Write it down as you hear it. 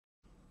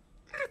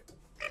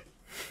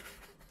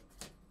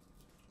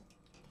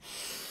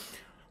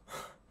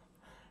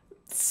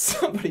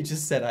Somebody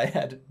just said I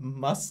had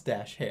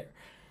mustache hair.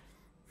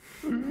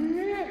 You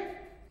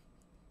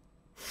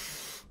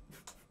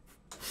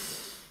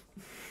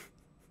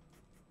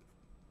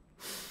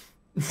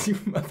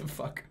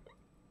motherfucker.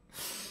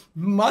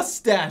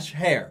 Mustache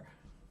hair.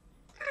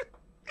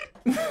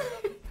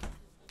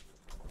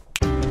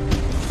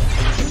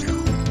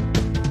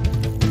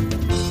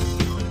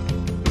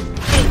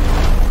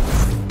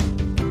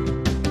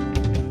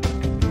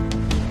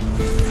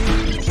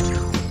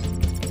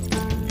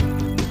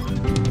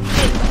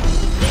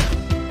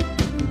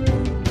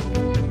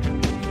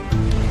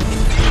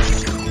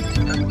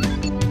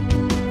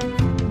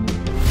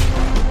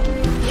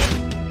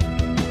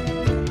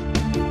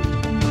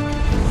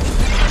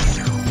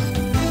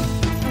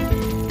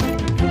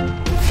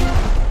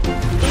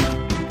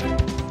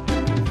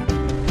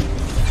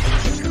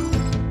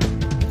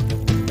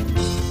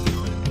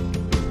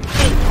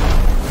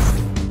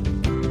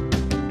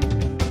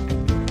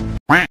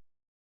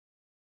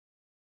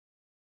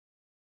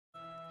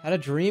 Had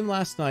a dream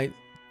last night.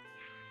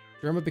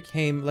 Jerma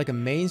became like a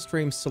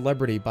mainstream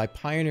celebrity by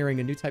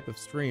pioneering a new type of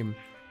stream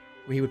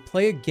where he would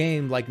play a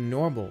game like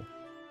normal,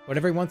 but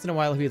every once in a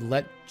while he would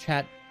let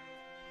chat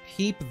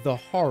peep the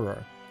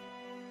horror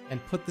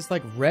and put this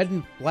like red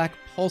and black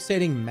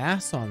pulsating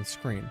mass on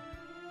screen.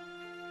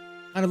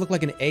 Kind of looked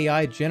like an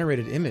AI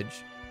generated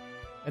image.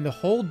 And the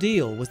whole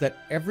deal was that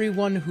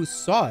everyone who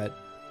saw it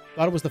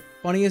thought it was the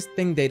funniest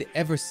thing they'd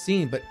ever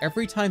seen, but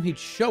every time he'd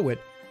show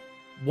it,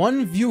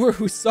 one viewer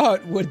who saw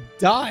it would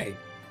die.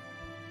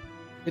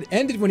 It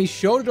ended when he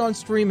showed it on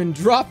stream and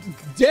dropped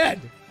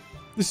dead.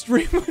 The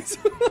stream was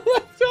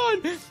left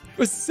on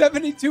for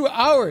 72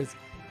 hours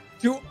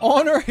to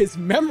honor his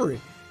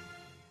memory.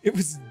 It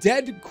was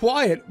dead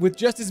quiet with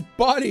just his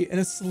body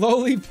and a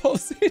slowly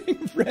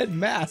pulsating red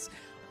mass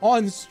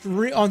on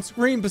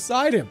screen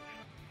beside him.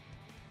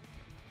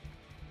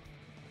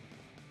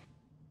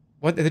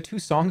 What, are the two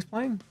songs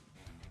playing?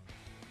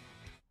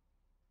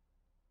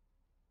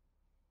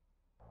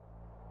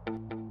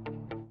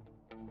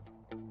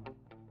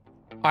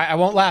 Alright, I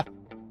won't laugh.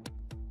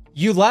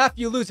 You laugh,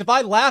 you lose. If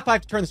I laugh, I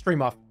have to turn the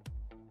stream off.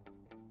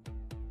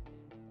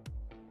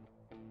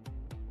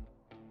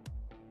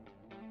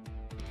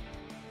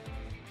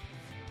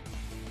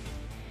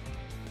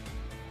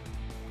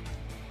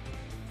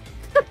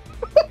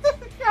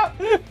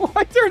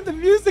 Why turn the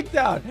music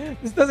down?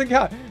 This doesn't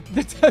count.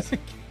 This doesn't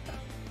count.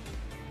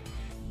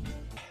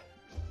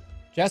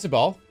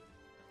 Jazzaball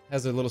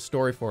has a little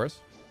story for us.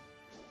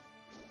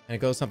 And it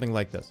goes something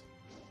like this.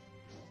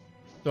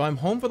 So I'm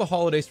home for the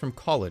holidays from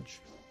college,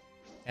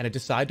 and I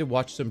decide to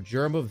watch some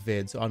Jerma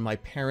vids on my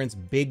parents'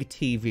 big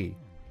TV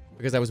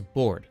because I was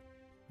bored.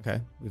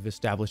 Okay, we've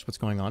established what's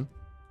going on.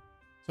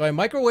 So I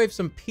microwave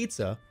some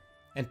pizza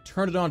and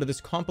turn it on to this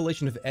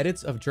compilation of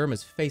edits of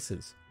Jerma's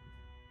faces.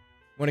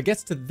 When it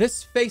gets to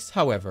this face,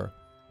 however,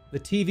 the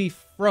TV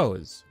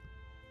froze.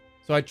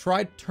 So I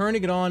tried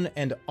turning it on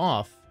and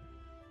off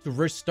to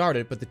restart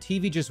it, but the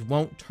TV just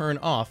won't turn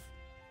off,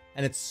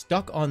 and it's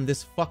stuck on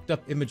this fucked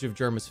up image of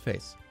Jerma's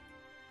face.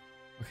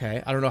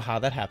 Okay, I don't know how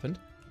that happened.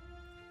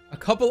 A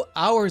couple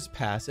hours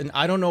pass, and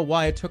I don't know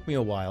why it took me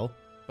a while,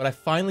 but I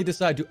finally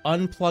decide to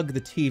unplug the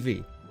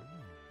TV.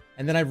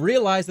 And then I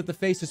realize that the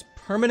face is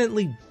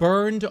permanently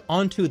burned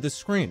onto the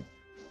screen.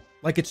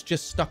 Like it's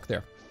just stuck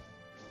there.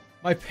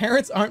 My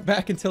parents aren't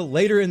back until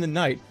later in the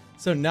night,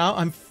 so now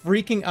I'm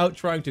freaking out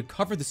trying to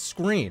cover the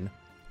screen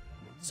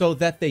so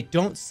that they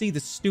don't see the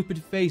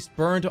stupid face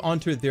burned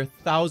onto their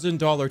 $1,000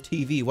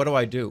 TV. What do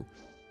I do?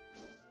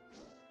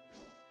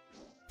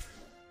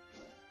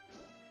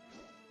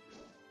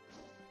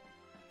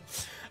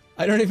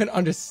 I don't even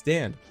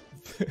understand.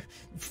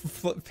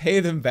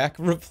 Pay them back,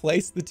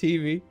 replace the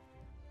TV.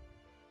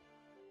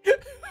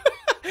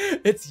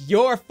 It's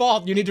your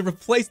fault. You need to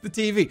replace the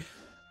TV.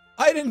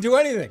 I didn't do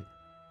anything.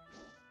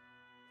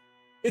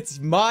 It's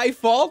my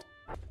fault.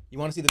 You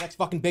want to see the next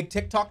fucking big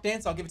TikTok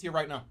dance? I'll give it to you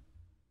right now.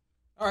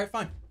 All right,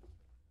 fine.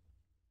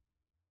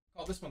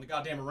 Call this one the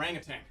goddamn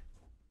orangutan.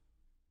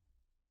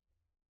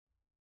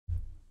 See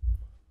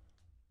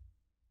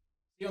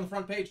you on the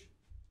front page.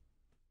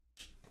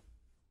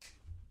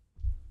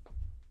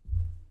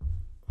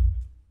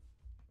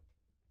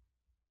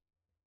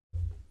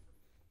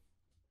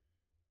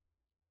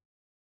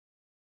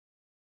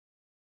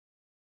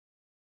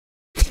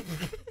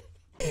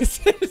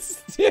 Is it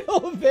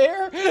still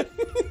there? No,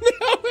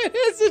 it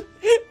isn't.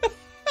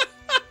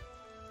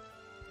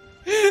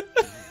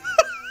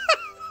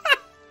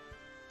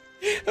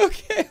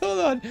 Okay, hold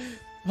on.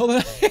 Hold on.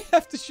 I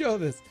have to show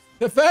this.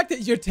 The fact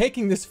that you're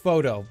taking this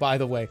photo, by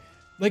the way,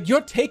 like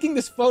you're taking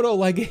this photo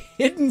like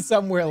hidden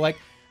somewhere, like,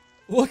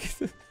 look at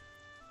this.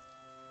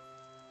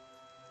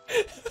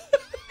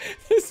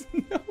 There's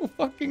no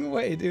fucking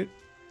way, dude.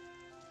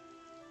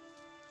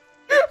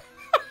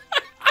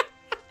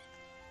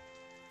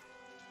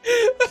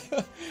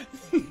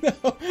 No,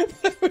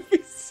 that would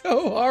be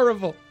so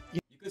horrible. You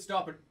could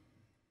stop it.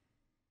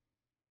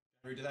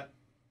 Redo that.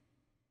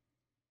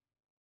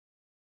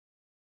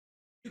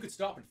 You could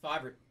stop at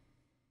 5 or...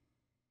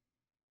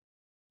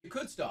 You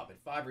could stop at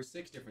 5 or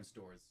 6 different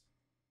stores.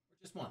 Or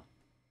just one.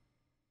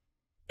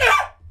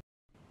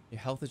 Your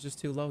health is just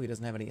too low. He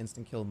doesn't have any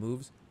instant kill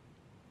moves.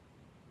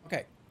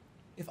 Okay.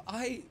 If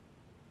I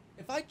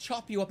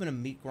chop you up in a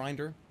meat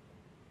grinder,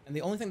 and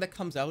the only thing that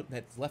comes out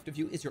that's left of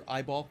you is your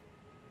eyeball,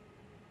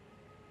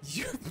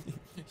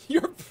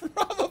 you're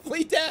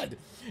probably dead.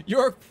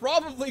 You're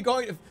probably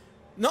going to...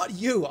 Not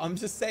you, I'm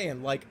just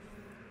saying, like,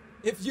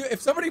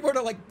 if somebody were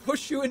to, like,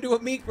 push you into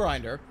a meat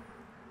grinder,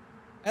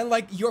 and,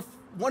 like,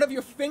 one of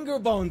your finger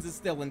bones is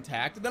still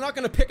intact, they're not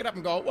going to pick it up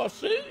and go, well,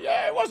 see,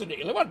 yeah, it wasn't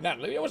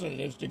an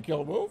instant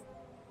kill move.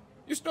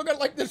 You still got,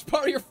 like, this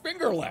part of your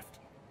finger left.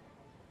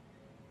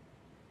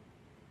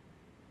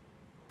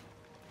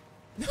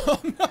 No,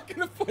 I'm not going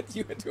to put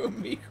you into a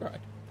meat grinder.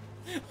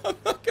 I'm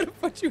not going to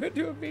put you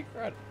into a meat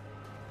grinder.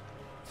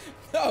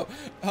 No,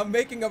 I'm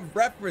making a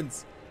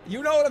reference.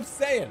 You know what I'm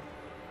saying.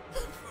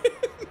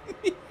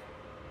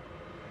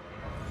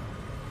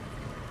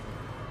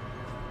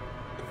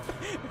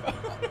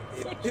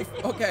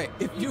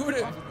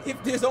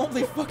 If there's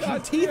only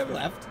fucking teeth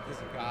left,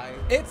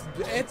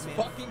 it's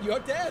fucking, you're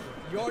dead.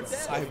 You're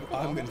dead.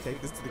 I'm gonna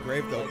take this to the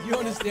grave, though. You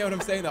understand what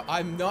I'm saying, though?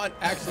 I'm not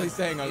actually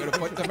saying I'm gonna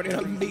put somebody in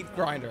a meat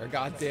grinder.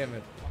 God damn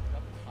it.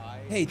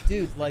 Hey,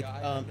 dude, like,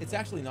 it's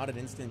actually not an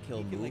instant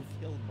kill move.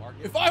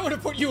 If I were to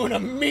put you in a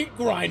meat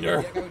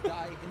grinder...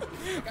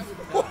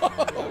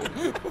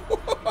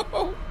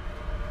 Whoa.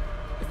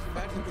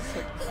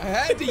 I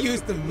had to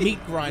use the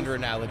meat grinder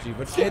analogy,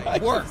 but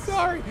it worked.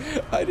 Sorry,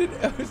 I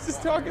was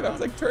just talking. I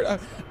was like,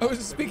 I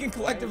was speaking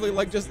collectively,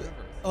 like just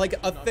like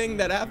a thing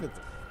that happens.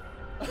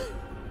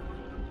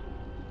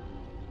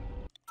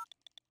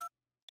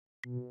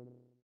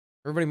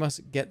 Everybody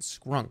must get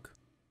scrunk.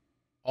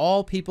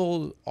 All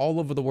people all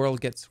over the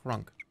world get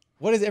scrunk.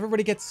 What does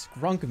everybody get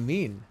scrunk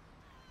mean?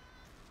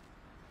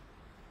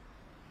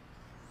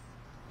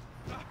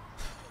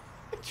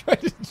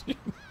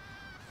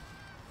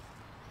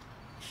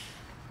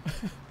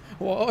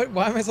 Why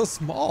am I so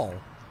small?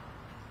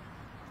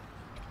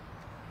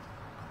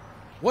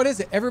 What is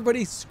it?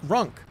 Everybody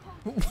scrunk.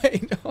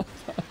 Wait, hold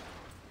on.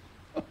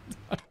 Hold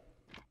on.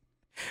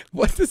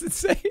 What does it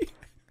say?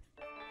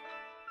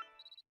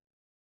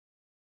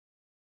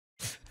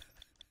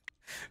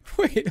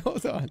 Wait,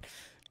 hold on.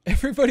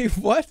 Everybody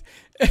what?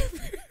 I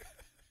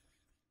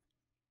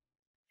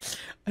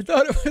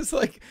thought it was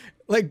like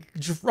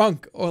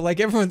drunk or like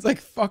everyone's like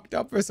fucked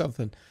up or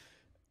something.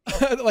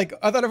 Like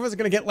I thought everyone's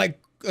gonna get like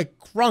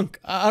crunk.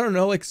 I don't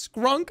know, like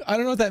scrunk. I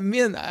don't know what that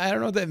means. I don't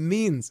know what that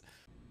means.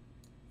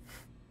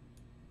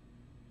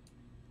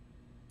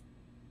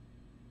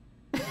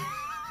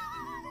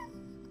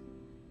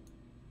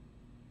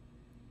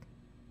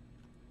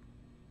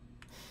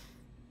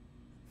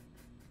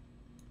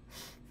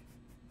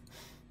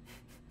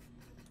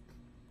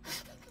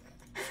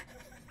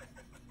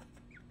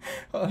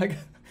 Oh,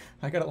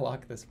 I gotta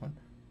lock this one.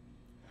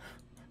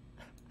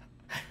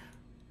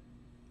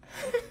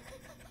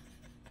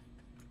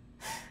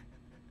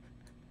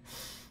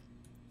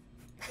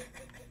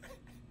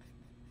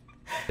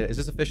 Is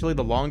this officially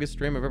the longest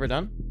stream I've ever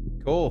done?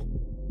 Cool.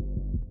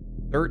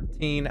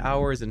 13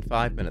 hours and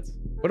 5 minutes.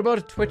 What about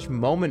a Twitch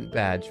moment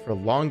badge for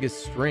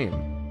longest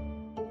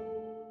stream?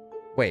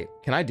 Wait,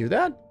 can I do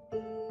that?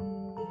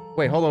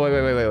 Wait, hold on,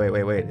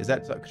 wait. Is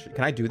that,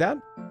 can I do that?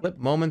 Flip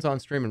moments on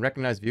stream and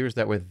recognize viewers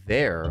that were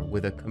there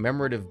with a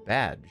commemorative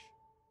badge.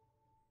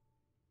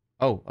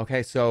 Oh,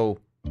 okay, so,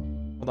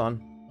 hold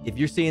on. If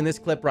you're seeing this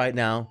clip right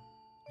now,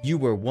 you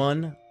were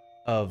one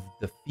of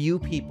the few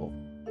people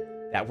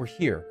that were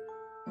here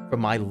for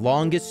my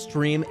longest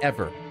stream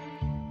ever.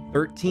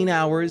 13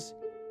 hours,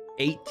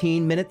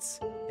 18 minutes,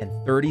 and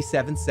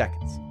 37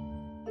 seconds.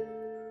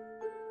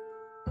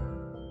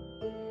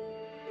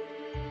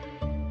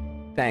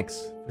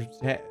 Thanks for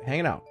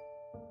hanging out.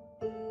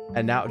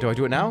 And now, do I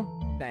do it now?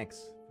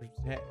 Thanks for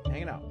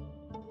hanging out.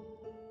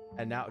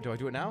 And now, do I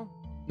do it now?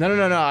 No,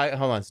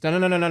 hold on.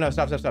 No,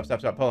 stop.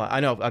 Hold on. I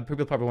know,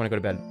 people probably want to go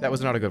to bed. That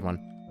was not a good one.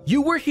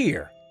 You were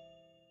here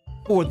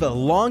for the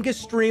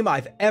longest stream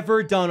I've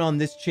ever done on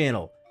this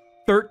channel.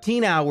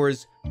 13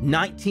 hours,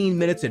 19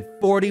 minutes, and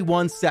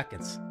 41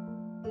 seconds.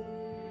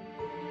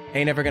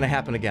 Ain't ever gonna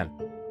happen again.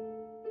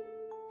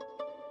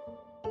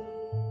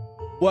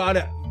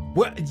 What?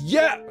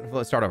 Yeah!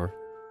 Let's start over.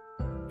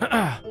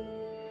 I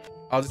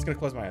was just gonna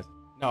close my eyes.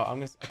 No, I'm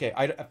gonna, okay,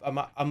 I'm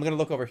gonna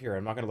look over here.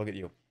 I'm not gonna look at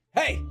you.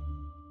 Hey!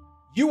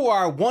 You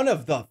are one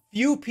of the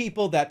few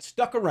people that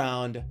stuck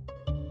around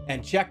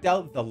and checked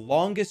out the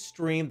longest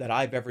stream that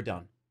I've ever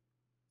done.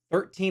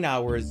 13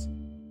 hours,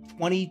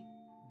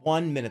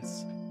 21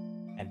 minutes,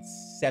 and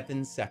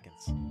 7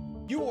 seconds.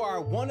 You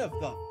are one of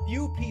the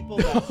few people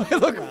that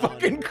stuck around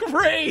fucking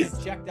crazy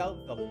and checked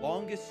out the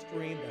longest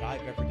stream that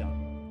I've ever done.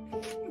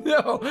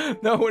 No,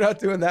 we're not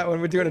doing that one.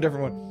 We're doing a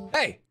different one.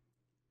 Hey,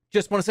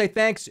 just want to say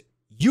thanks.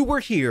 You were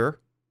here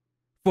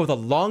for the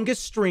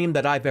longest stream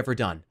that I've ever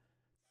done.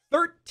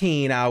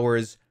 13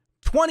 hours,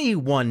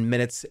 21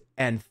 minutes,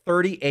 and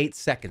 38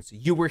 seconds.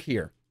 You were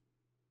here.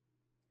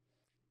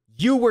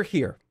 You were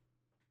here.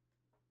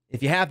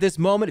 If you have this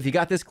moment, if you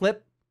got this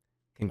clip,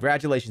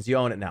 Congratulations, you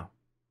own it now.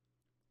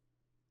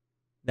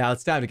 Now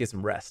it's time to get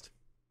some rest.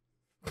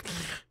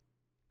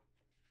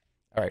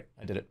 All right,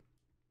 I did it.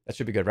 That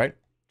should be good, right?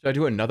 Should I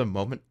do another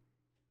moment?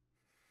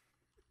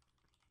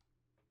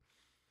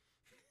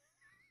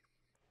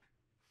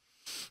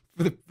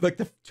 For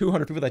the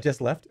 200 people that just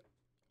left,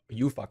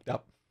 you fucked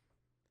up.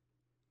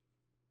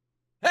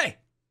 Hey,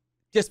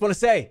 just want to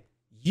say,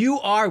 you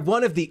are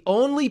one of the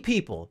only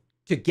people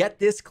to get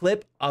this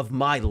clip of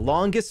my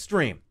longest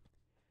stream.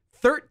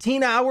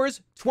 13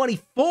 hours,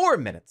 24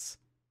 minutes,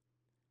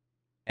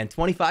 and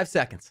 25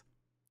 seconds.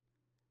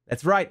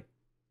 That's right.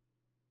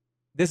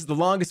 This is the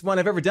longest one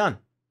I've ever done.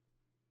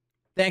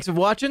 Thanks for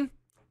watching.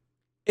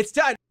 It's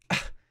time.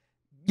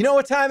 You know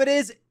what time it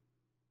is?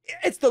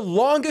 It's the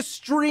longest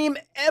stream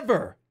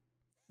ever.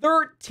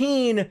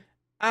 13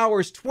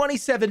 hours,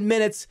 27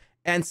 minutes,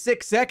 and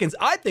 6 seconds.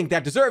 I think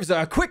that deserves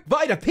a quick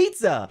bite of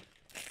pizza.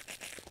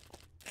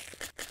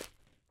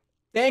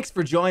 Thanks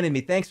for joining me.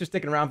 Thanks for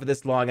sticking around for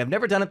this long. I've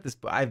never done it this.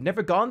 I've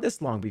never gone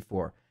this long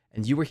before,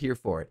 and you were here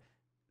for it.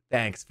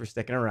 Thanks for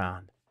sticking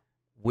around.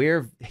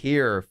 We're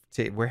here.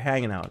 We're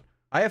hanging out.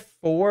 I have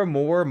 4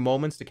 more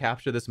moments to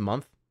capture this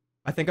month.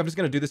 I think I'm just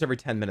gonna do this every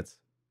 10 minutes.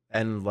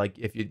 And like,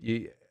 if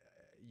you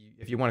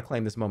want to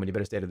claim this moment, you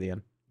better stay to the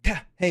end.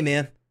 Hey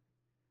man,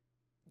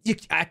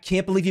 I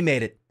can't believe you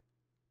made it.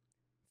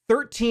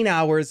 13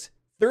 hours,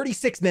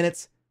 36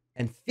 minutes,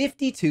 and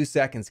 52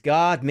 seconds.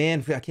 God,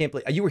 man, I can't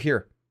believe you were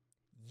here.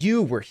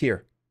 You were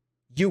here.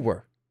 You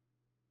were.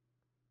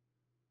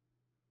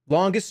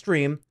 Longest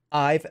stream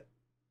I've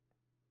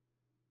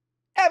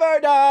ever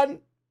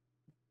done.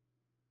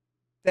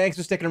 Thanks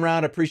for sticking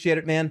around. I appreciate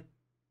it, man.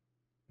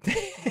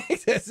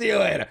 See you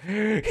later.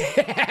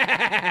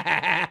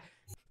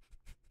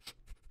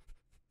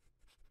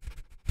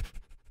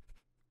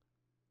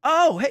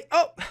 Oh, hey.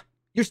 Oh,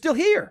 you're still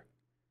here.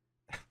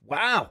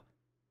 Wow.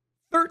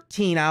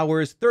 13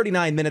 hours,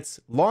 39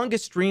 minutes.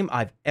 Longest stream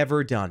I've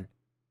ever done.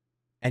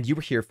 And you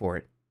were here for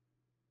it.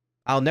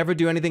 I'll never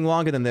do anything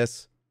longer than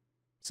this.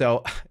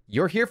 So,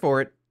 you're here for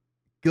it.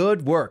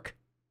 Good work.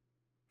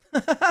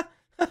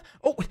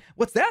 Oh,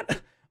 what's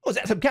that? Oh, is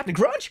that some Captain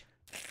Crunch?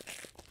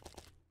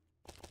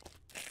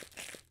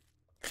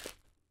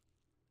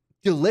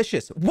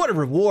 Delicious. What a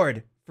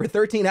reward for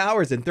 13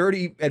 hours and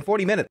 40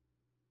 minutes.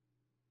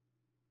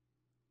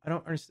 I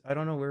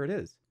don't know where it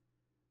is.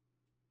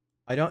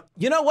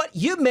 You know what?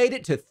 You made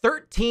it to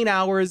 13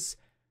 hours,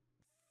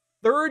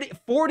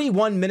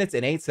 41 minutes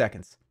and 8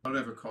 seconds. Don't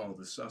ever call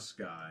the sus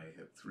guy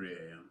at 3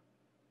 a.m.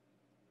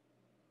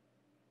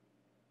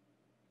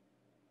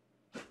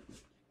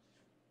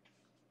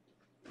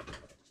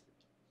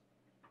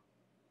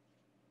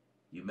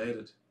 You made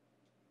it.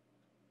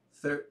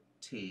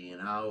 13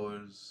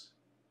 hours,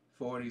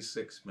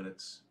 46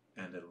 minutes,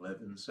 and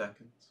 11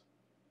 seconds.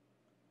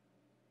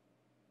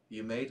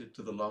 You made it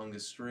to the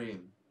longest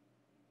stream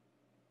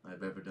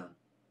I've ever done.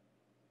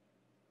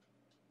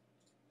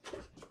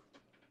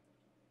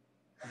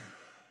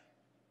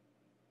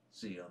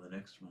 See you on the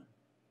next one.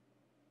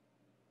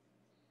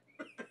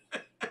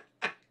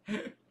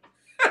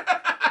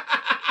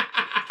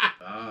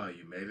 Ah,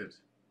 you made it.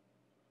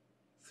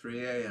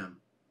 3 a.m.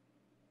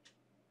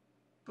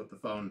 Put the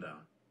phone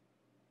down.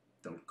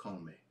 Don't call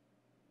me.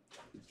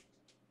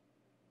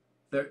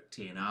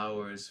 13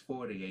 hours,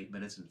 48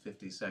 minutes, and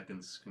 50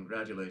 seconds.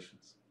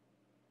 Congratulations.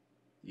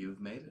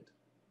 You've made it.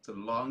 It's the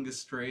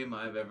longest stream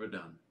I've ever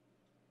done.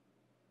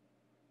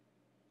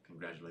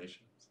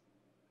 Congratulations.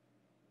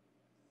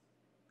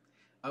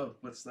 Oh,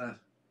 what's that?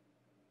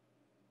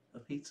 A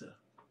pizza.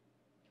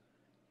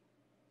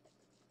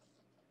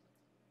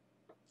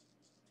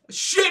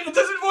 Shit, it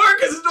doesn't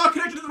work because it's not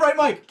connected to the right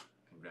mic.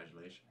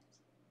 Congratulations.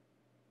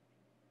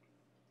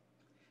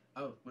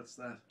 Oh, what's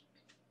that?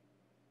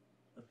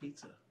 A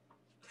pizza.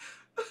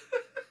 It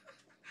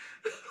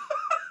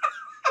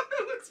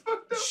looks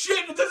fucked up.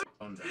 Shit, it doesn't.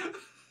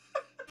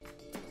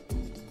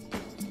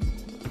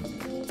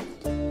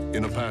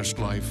 In a past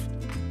life,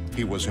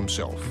 he was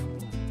himself.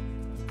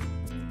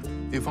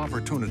 If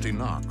opportunity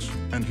knocks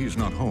and he's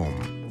not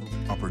home,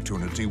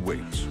 opportunity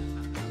waits.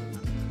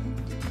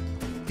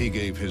 He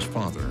gave his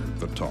father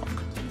the talk.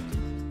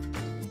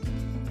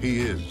 He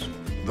is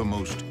the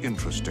most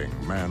interesting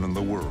man in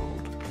the world.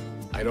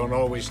 I don't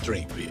always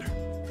drink beer,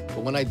 but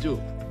when I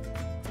do,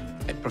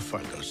 I prefer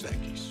Dos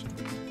Equis.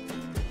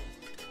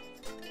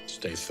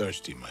 Stay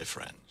thirsty, my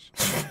friends.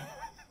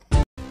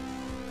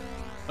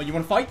 Oh, you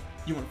want to fight?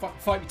 You want to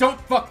fight? Don't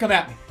fuck come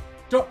at me.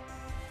 Don't.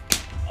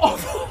 Oh.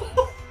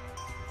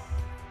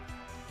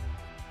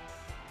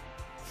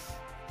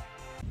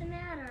 What's the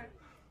matter?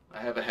 I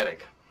have a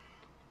headache.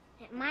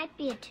 It might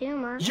be a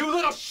tumor. You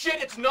little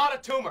shit, it's not a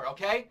tumor,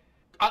 okay?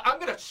 I'm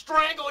gonna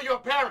strangle your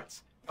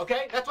parents,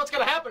 okay? That's what's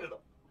gonna happen to them.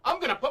 I'm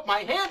gonna put my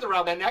hands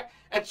around their neck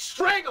and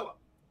strangle them.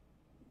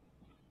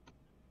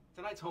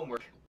 Tonight's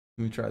homework.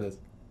 Let me try this.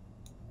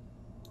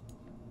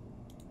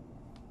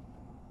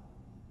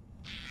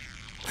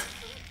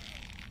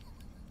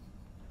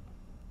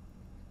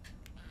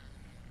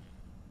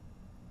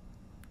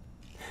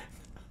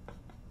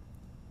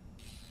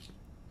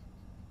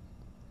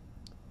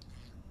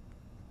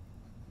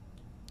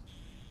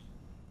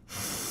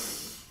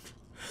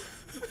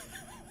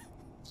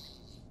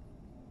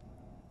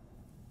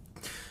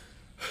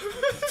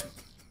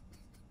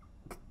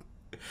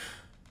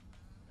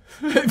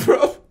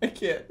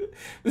 can't.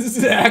 This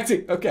is an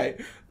acting.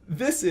 Okay,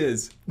 this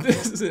is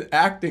an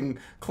acting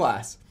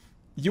class.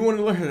 You want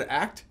to learn how to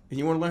act, and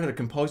you want to learn how to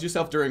compose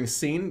yourself during a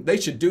scene. They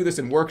should do this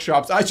in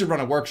workshops. I should run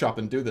a workshop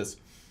and do this.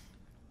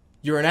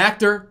 You're an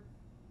actor.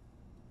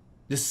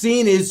 The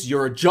scene is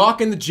you're a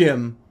jock in the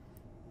gym,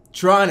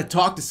 trying to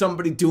talk to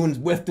somebody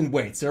doing lifting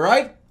weights. All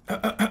right.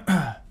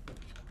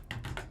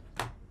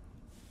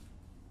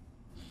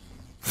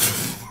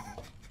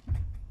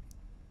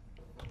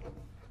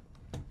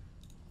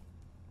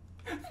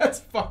 That's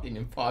fucking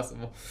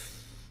impossible.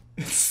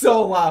 It's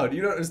so loud.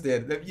 You don't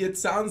understand. It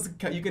sounds,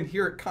 you can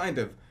hear it kind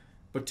of.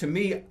 But to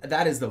me,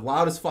 that is the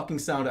loudest fucking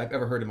sound I've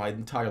ever heard in my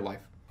entire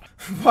life.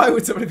 Why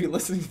would somebody be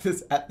listening to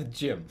this at the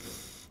gym?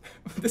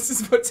 This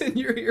is what's in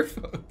your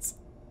earphones.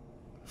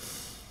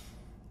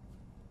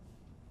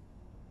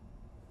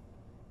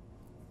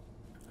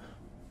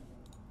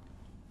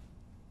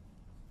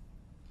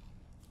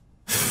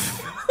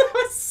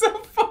 That's so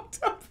fucked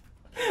up.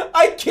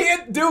 I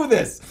can't do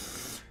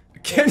this.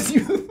 Can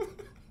you?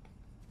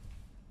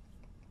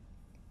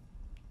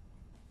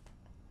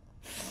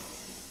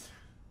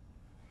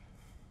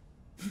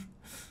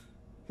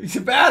 He's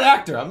a bad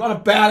actor. I'm not a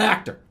bad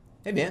actor.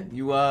 Hey man,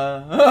 you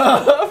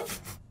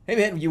Hey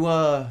man, you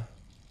I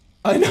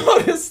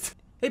noticed.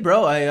 Hey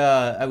bro,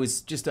 I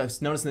was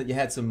noticing that you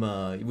had some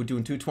you were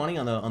doing 220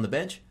 on the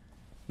bench.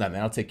 Nah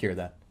man, I'll take care of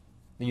that.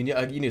 You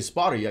need a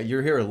spotter.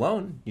 You're here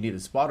alone. You need a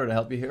spotter to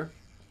help you here.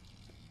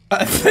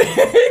 I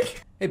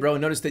think. Hey bro, I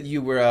noticed that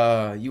you were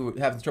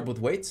having trouble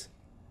with weights.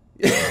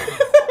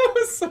 That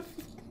was so.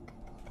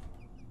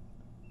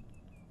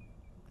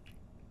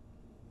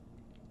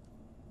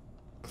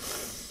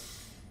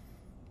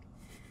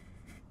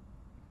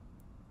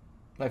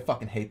 I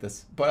fucking hate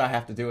this, but I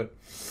have to do it.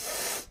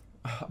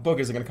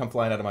 Boogers are gonna come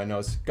flying out of my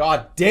nose.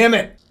 God damn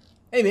it!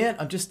 Hey man,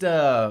 I'm just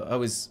I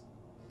was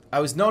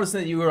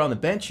noticing that you were on the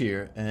bench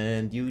here,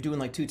 and you were doing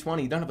like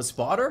 220. You don't have a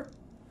spotter?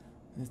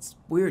 It's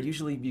weird.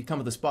 Usually you come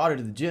with a spotter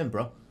to the gym,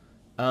 bro.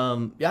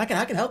 Yeah, I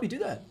can help you do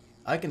that.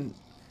 I can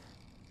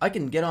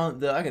get on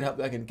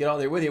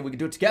there with you. We can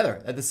do it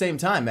together at the same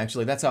time.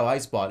 Actually, that's how I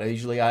spot.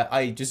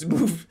 I just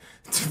move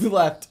to the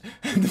left,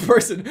 and the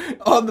person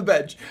on the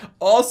bench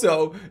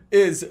also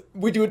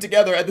we do it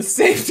together at the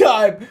same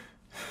time.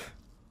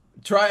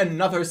 Try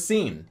another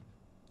scene.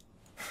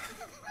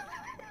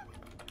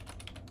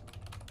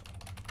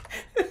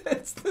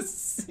 It's the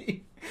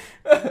scene.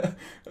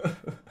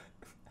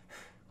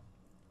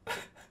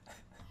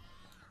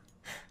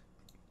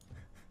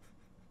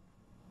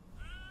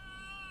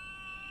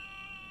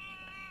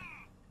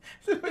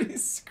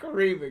 Somebody's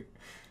screaming.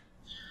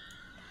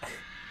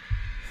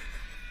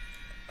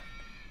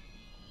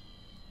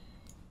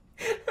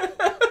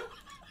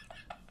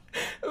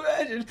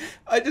 Imagine,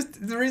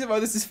 the reason why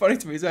this is funny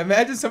to me is I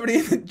imagine somebody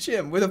in the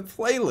gym with a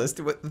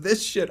playlist with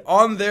this shit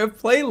on their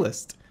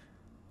playlist.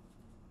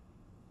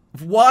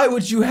 Why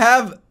would you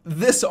have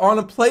this on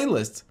a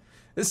playlist?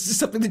 This is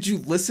something that you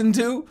listen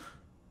to?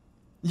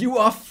 You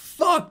are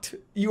fucked.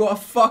 You are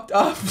fucked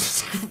up,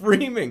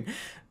 screaming,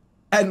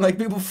 and like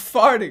people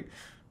farting.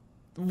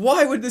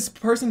 Why would this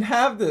person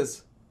have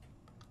this?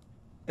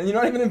 And you're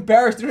not even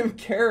embarrassed, you don't even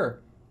care.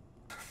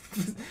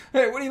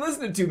 Hey, what are you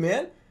listening to,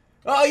 man?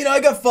 Oh, I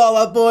got Fall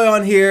Out Boy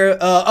on here.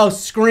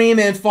 Scream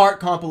and fart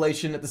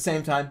compilation at the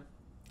same time.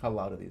 How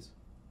loud are these?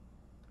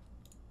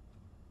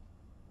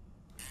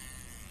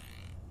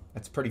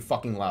 That's pretty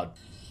fucking loud.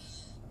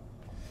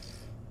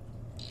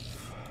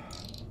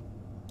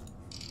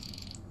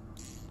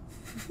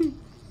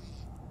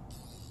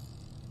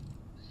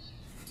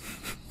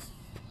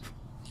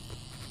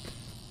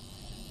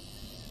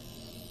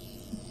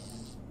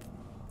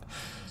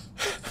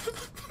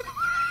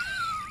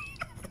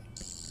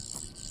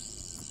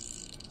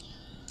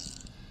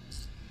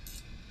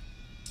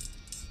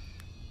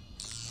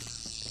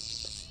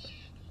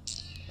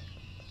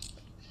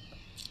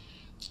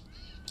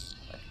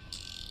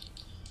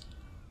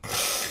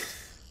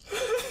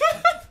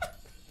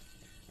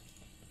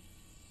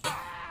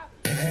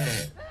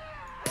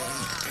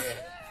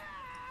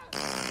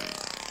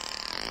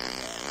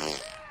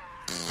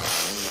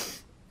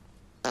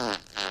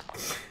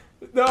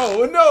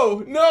 No,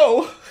 no,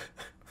 no!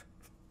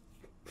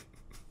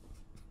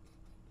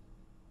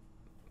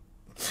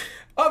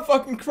 I'm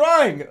fucking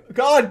crying!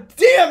 God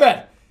damn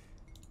it!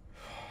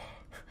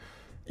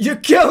 You're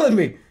killing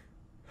me!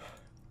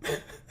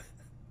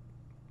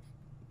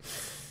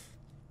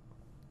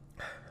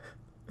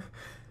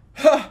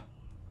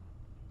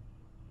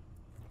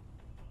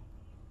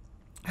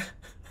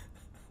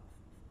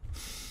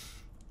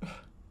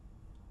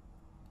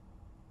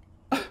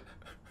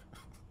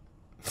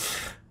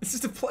 It's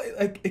just a play,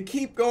 like, it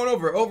keep going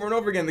over and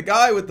over again. The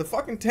guy with the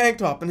fucking tank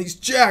top, and he's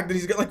jacked, and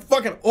he's got, like,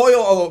 fucking oil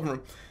all over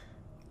him.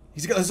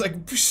 He's got this,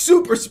 like,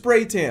 super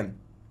spray tan.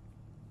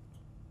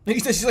 And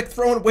he's like,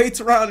 throwing weights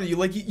around at you,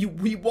 like,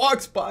 he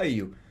walks by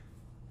you.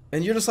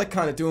 And you're just, like,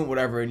 kind of doing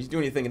whatever, and he's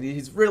doing anything, and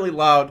he's really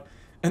loud.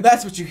 And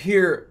that's what you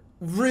hear,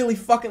 really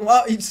fucking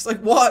loud. You're just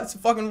like, what's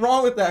fucking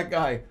wrong with that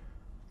guy?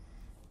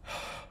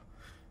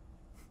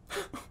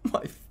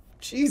 My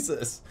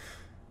Jesus.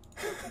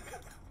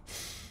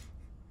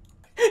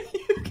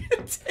 You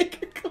can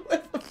take a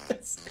clip of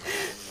this.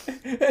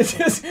 It's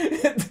just,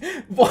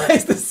 why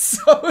is this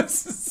so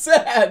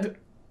sad?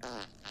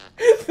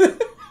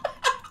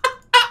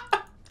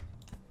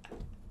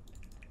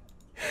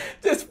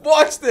 Just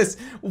watch this.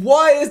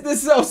 Why is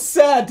this so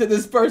sad to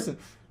this person?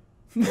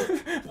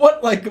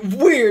 What, like,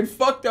 weird,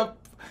 fucked up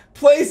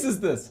place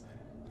is this?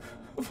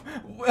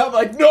 I'm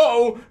like,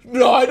 no,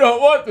 I don't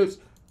want this.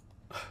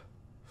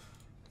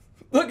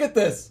 Look at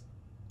this.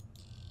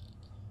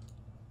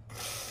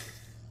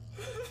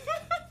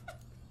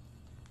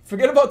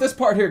 Forget about this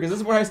part here, because this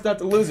is where I start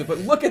to lose it, but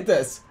look at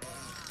this.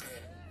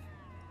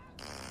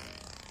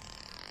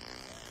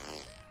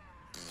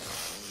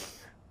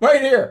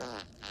 Right here.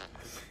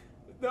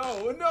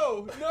 No.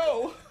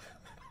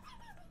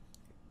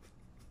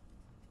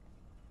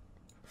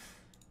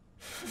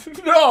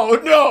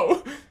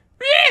 No,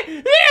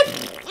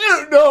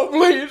 no,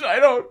 please, I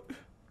don't.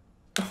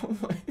 Oh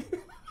my.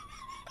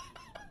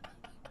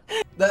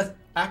 That's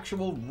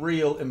actual,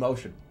 real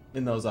emotion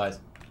in those eyes.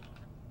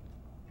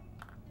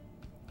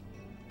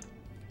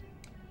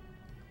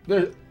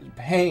 There's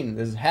pain,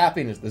 there's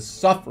happiness, there's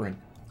suffering.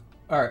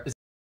 Alright.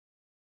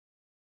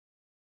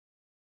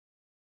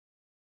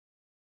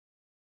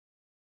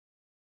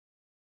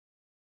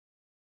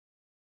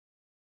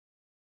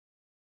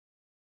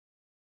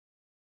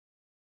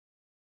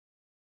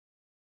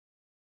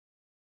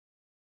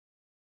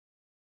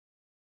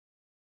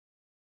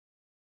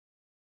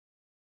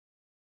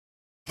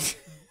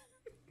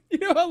 You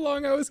know how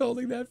long I was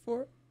holding that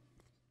for?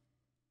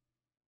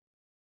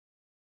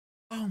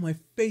 Oh, my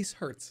face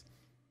hurts.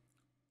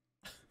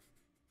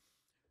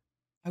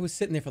 I was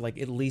sitting there for like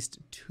at least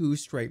 2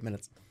 straight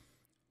minutes,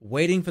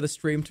 waiting for the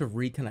stream to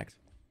reconnect.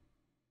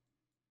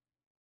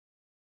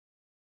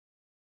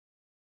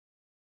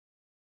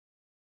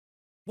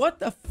 What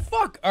the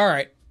fuck? All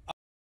right.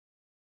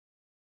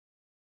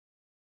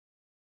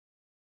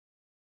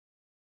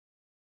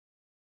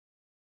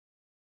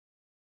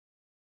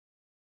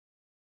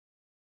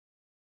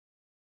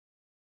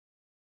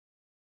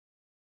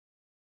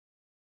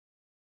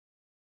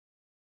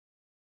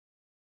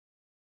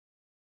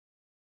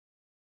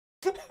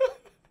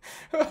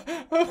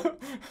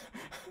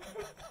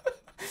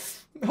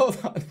 Hold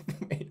on,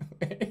 wait.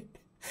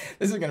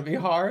 This is gonna be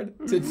hard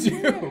to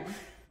do.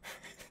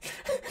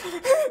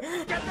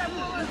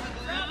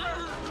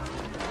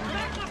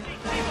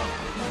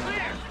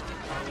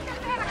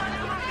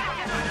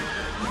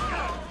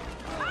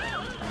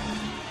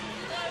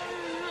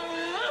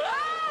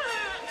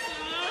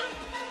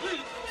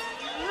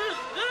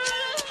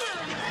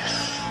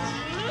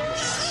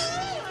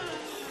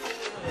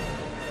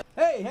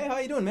 Hey, how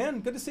you doing, man?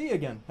 Good to see you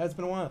again. It's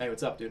been a while. Hey,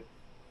 what's up, dude?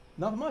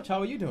 Nothing much.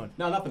 How are you doing?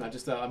 No, nothing.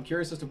 I'm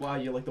curious as to why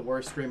you're like the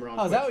worst streamer on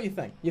Oh, is Twitch. that what you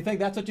think? You think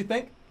that's what you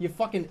think? You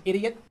fucking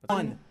idiot.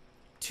 1,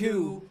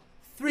 2,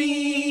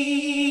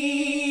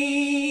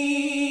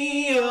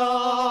 3.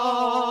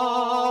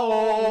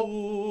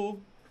 Oh.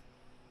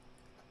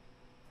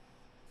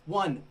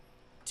 1,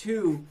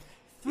 2,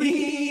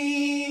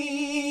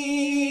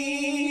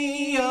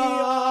 3.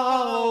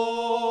 Oh.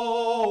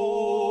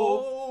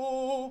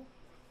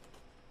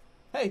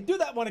 Hey, do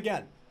that one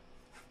again.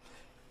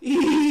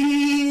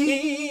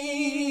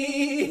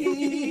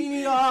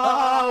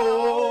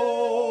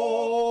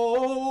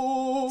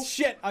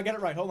 Shit, I'll get it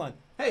right. Hold on.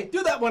 Hey,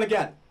 do that one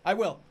again. I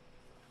will.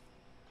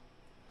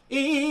 I'm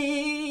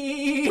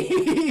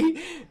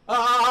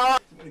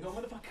gonna go,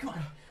 motherfucker. Come on.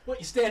 Why don't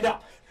you stand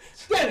up?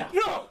 Stand up.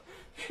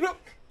 No.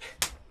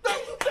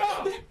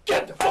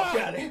 Get the fuck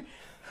out of here.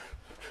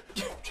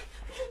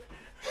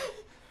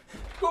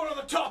 Go to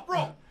the top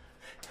rope.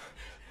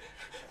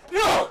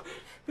 No.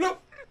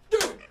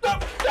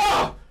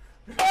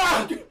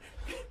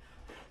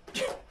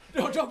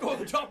 No, don't go on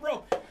the top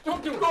rope.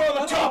 Don't go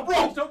on the top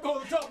rope. Don't go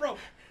on the top rope.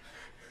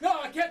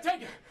 No, I can't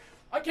take it.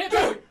 I can't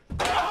do it.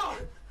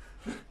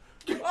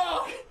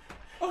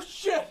 Oh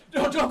shit.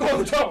 Don't go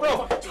on the top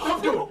rope.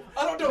 Don't do it.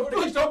 I don't do it.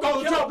 Please don't go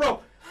on the top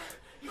rope.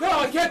 No,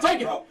 I can't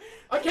take it.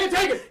 I can't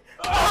take it.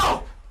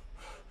 Oh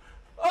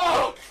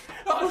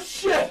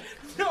shit.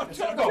 No,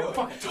 don't go on the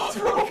fucking top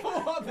rope. Go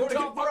on the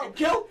top rope.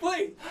 Kill,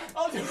 please.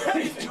 I'll do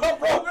anything.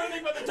 Top rope.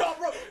 Anything but the top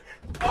rope.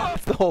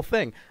 That's the whole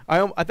thing. I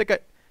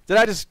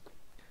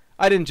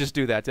didn't just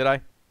do that, did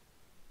I?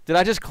 Did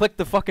I just click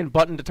the fucking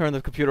button to turn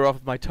the computer off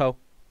with my toe?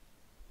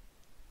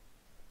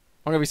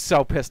 I'm gonna be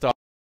so pissed off.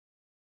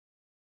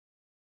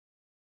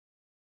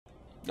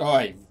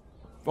 Oy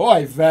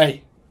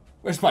vey.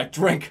 Where's my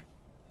drink?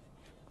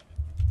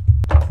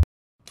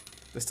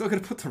 They're still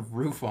gonna put the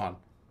roof on.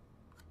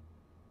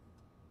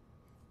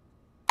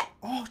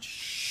 Oh,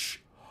 shh.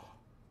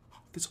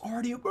 There's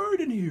already a bird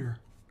in here.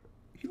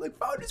 He like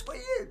found his way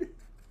in.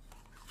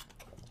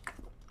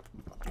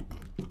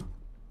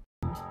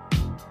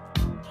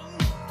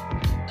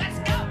 Let's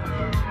go!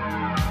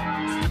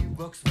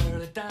 Walks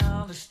further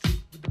down the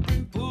street with the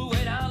brim pulled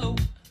way down low.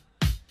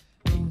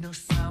 Ain't no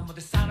sound but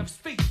the sound of his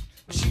feet.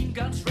 Machine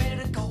guns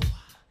ready to go.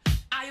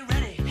 Are you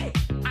ready? Hey,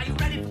 are you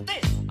ready for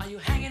this? Are you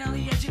hanging on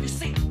the edge of your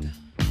seat?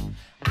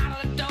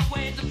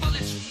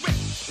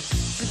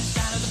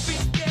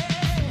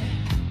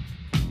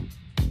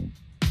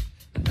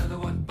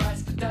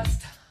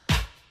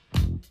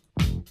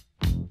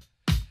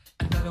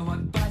 Another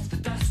one bites the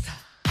dust.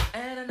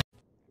 And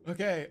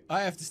Okay,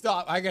 I have to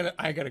stop. I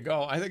gotta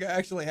go. I think I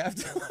actually have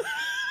to.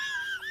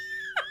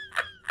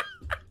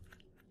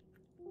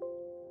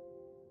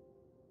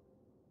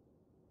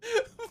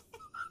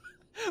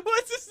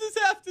 What does this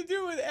have to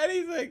do with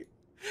anything?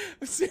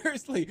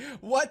 Seriously,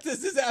 what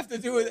does this have to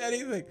do with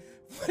anything?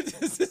 What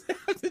does this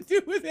have to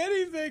do with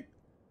anything?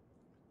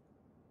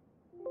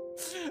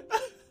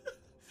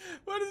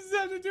 What does this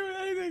have to do with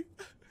anything?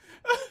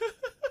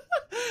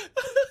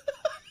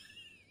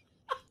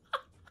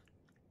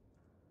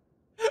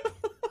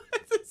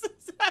 What does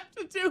this have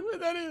to do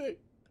with anything?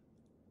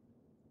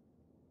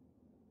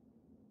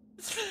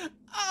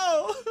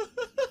 Oh!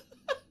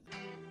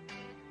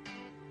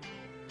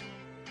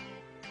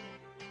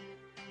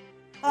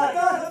 I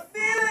got a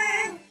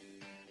feeling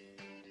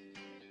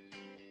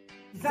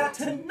that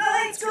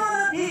tonight's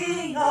gonna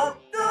be a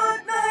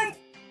good night.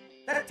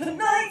 That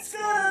tonight's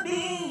gonna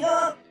be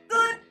a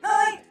good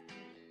night.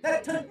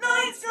 That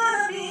tonight's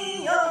gonna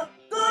be a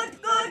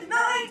good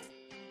night.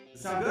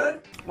 Sound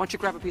good? Why don't you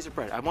grab a piece of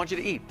bread? I want you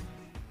to eat.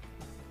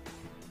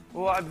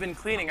 Well, I've been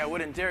cleaning. I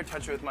wouldn't dare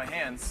touch it with my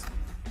hands.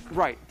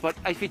 Right, but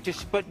if you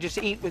just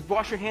eat,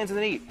 wash your hands and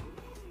then eat.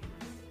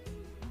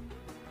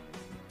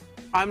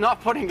 I'm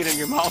not putting it in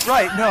your mouth.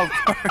 Right, no, of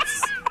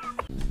course.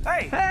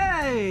 Hey!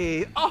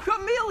 Hey! Oh,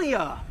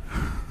 Amelia!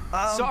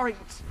 Sorry.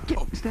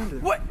 Stand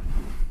there. What?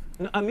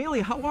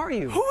 Amelia, how are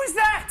you? Who is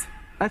that?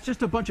 That's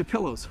just a bunch of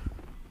pillows.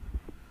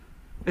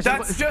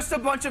 That's just a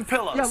bunch of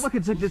pillows. Yeah, look,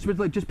 it's just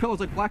pillows,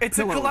 like black pillows. It's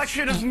a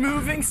collection of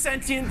moving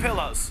sentient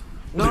pillows.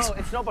 No,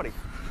 it's nobody.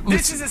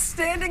 This is a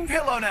standing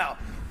pillow now.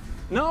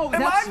 No,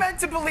 Am I meant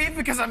to believe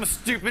because I'm a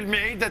stupid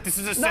maid that this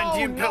is a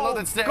sentient pillow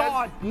that's dead?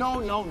 God, no,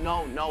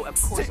 of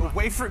course Stay not.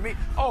 away from me.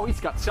 Oh, he's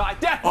got side.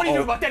 Dad, what do you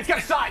do about that? He's got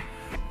a side.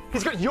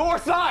 He's got your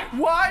side.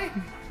 Why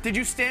did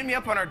you stand me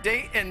up on our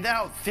date and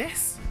now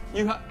this?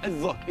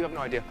 Look, you have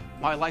no idea.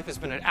 My life has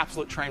been an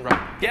absolute train wreck.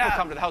 Yeah. People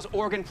come to the house,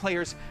 organ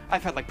players.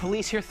 I've had like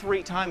police here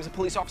 3 times. A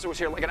police officer was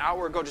here like an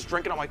hour ago just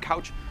drinking on my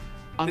couch.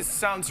 This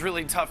sounds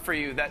really tough for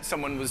you that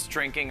someone was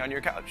drinking on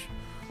your couch.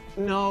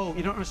 No,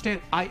 you don't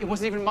understand. It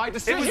wasn't even my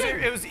decision.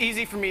 It was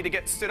easy for me to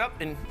get stood up,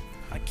 and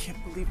I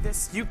can't believe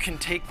this. You can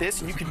take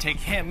this, and you can take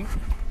him,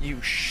 you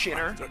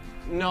shitter.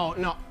 No.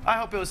 I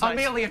hope it was nice.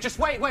 Amelia, just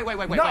wait.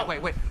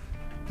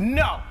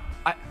 No,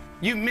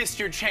 you missed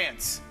your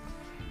chance.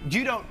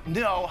 You don't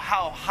know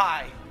how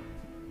high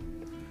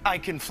I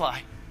can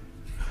fly.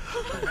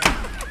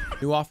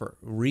 New offer.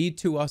 Read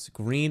to us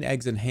green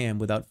eggs and ham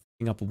without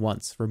f***ing up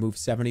once. Remove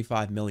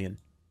 75 million.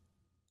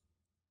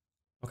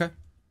 Okay.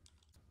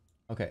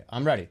 Okay,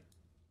 I'm ready.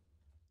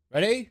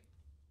 Ready?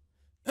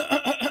 Oh,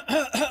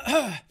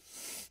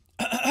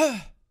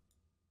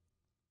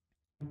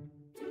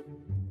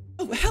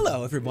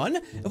 hello, everyone.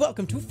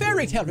 Welcome to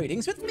Fairy Tale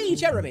Readings with me,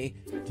 Jeremy.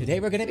 Today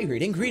we're going to be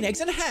reading Green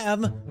Eggs and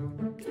Ham.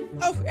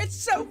 Oh, it's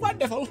so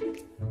wonderful.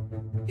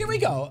 Here we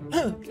go.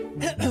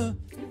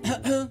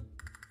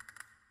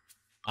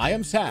 I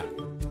am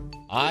Sam.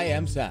 I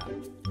am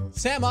Sam.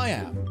 Sam I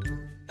am.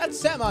 That's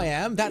Sam I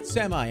am. That's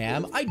Sam I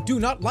am. I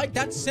do not like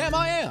that Sam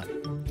I am.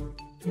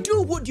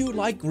 Would you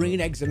like green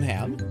eggs and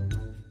ham?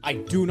 I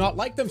do not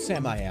like them,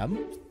 Sam I am.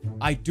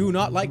 I do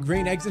not like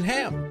green eggs and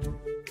ham.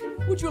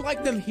 Would you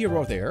like them here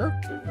or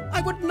there? I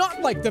would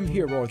not like them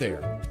here or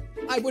there.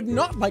 I would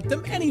not like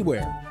them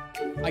anywhere.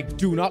 I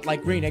do not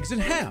like green eggs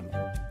and ham.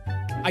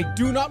 I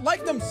do not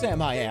like them,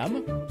 Sam I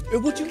am.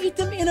 Would you eat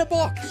them in a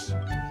box?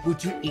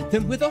 Would you eat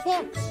them with a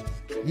fox?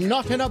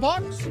 Not in a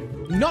box,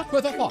 not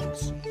with a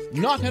fox.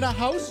 Not in a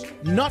house,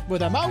 not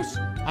with a mouse.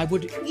 I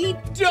would eat...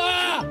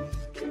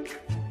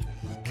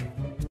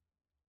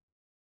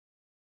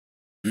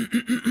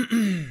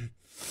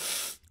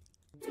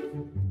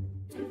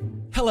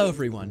 Hello,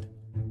 everyone,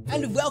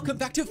 and welcome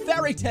back to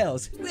Fairy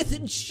Tales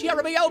with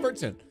Jeremy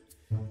Albertson.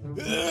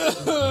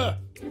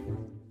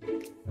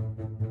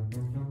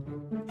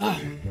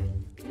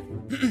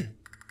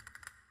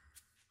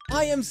 I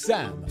am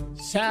Sam.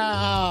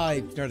 Start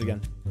it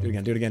again. Do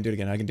it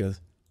again. I can do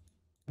this.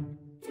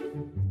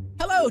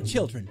 Hello,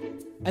 children,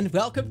 and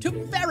welcome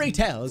to Fairy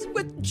Tales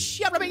with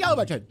Jeremy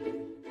Albertson.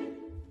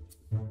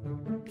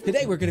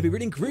 Today we're going to be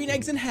reading Green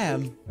Eggs and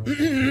Ham.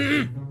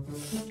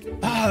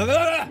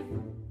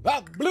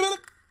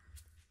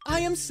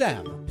 I am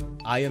Sam.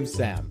 I am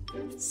Sam.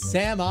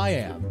 Sam I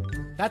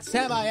am. That's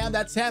Sam I am.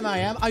 That's Sam I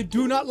am. I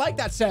do not like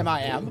that Sam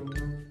I am.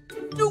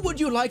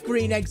 Would you like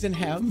green eggs and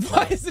ham?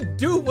 Why is it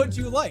do what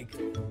you like?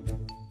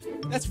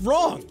 That's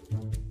wrong.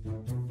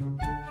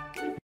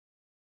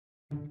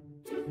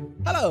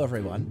 Hello,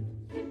 everyone.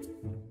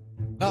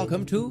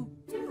 Welcome to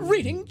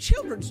Reading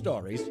Children's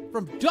Stories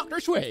from Dr.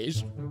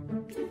 Swayze.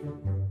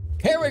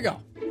 Here we go.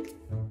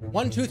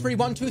 1, 2, 3,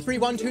 1, 2, 3,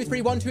 1, 2,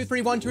 3, 1, 2,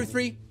 3, 1, 2,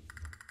 3.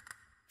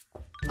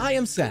 I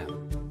am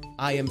Sam.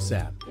 I am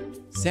Sam.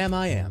 Sam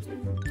I am.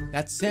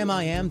 That's Sam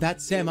I am.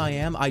 That's Sam I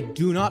am. I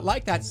do not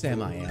like that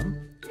Sam I am.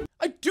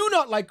 I do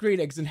not like green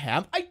eggs and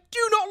ham. I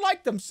do not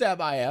like them, Sam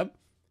I am.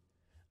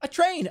 A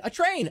train.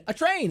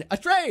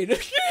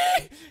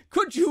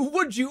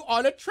 Would you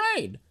on a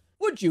train?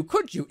 Would you,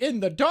 could you, in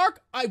the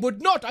dark? I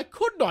would not, I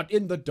could not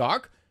in the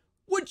dark.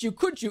 Would you,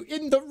 could you,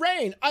 in the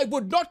rain? I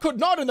would not, could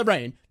not in the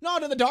rain.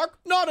 Not in the dark,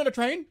 not in a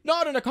train,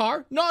 not in a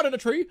car, not in a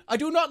tree. I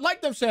do not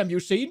like them, Sam,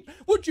 you seen.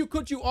 Would you,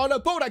 could you, on a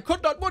boat? I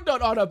could not, would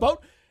not on a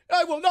boat.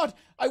 I will not,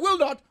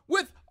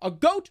 with a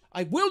goat.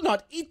 I will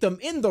not eat them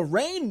in the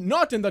rain,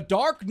 not in the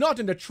dark, not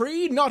in a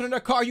tree, not in a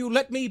car. You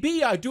let me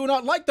be. I do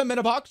not like them in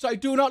a box. I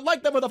do not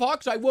like them with a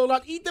fox. I will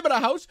not eat them in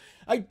a house.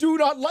 I do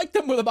not like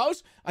them with a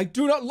mouse. I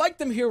do not like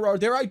them here or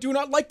there. I do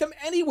not like them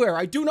anywhere.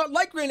 I do not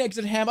like green eggs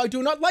and ham. I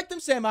do not like them,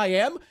 Sam, I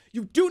am.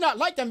 You do not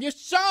like them, you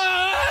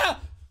saw.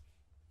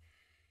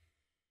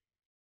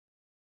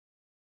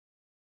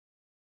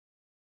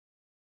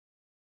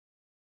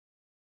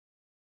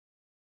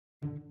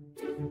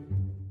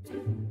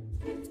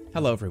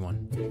 Hello,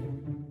 everyone.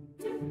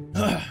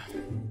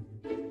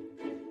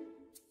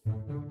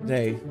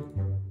 Today,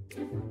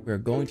 we're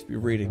going to be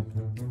reading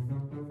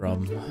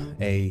from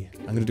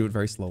I'm going to do it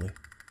very slowly.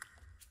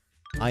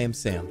 I am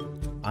Sam.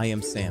 I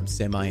am Sam.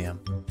 Sam I am.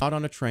 Not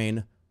on a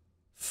train.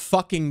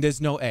 Fucking there's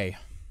no A.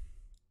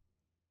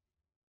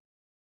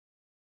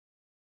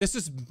 This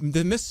is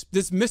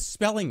there's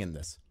misspelling in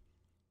this.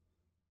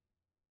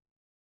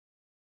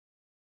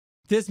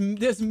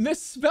 There's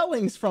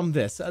misspellings from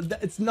this.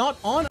 It's not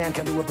on. Man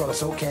can do it, brother,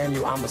 so can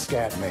you. I'm a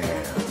scat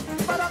man.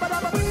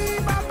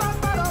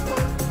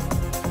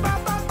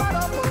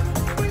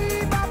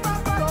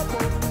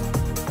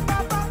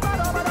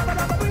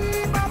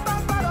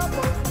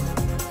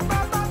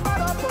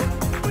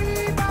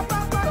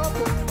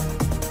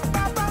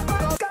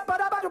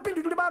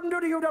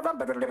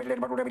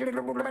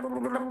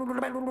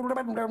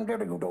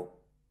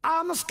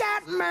 I'm a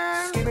scat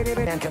man.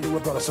 Man can do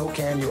it, brother, so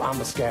can you.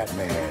 I'm a scat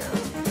man.